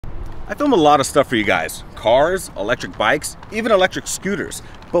I film a lot of stuff for you guys. Cars, electric bikes, even electric scooters.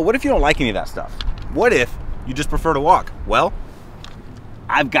 But what if you don't like any of that stuff? What if you just prefer to walk? Well,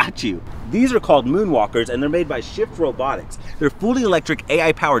 I've got you. These are called Moonwalkers and they're made by Shift Robotics. They're fully electric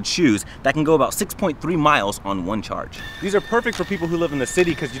AI-powered shoes that can go about 6.3 miles on one charge. These are perfect for people who live in the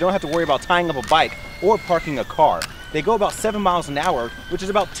city because you don't have to worry about tying up a bike or parking a car. They go about 7 miles an hour, which is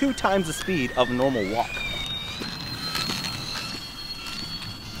about 2 times the speed of a normal walk.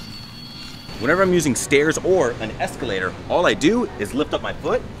 Whenever I'm using stairs or an escalator, all I do is lift up my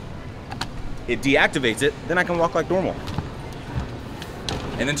foot, it deactivates it, then I can walk like normal.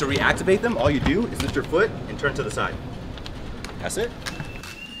 And then to reactivate them, all you do is lift your foot and turn to the side. That's it.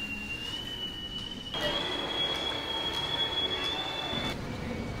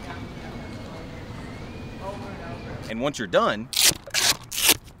 And once you're done,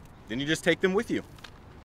 then you just take them with you.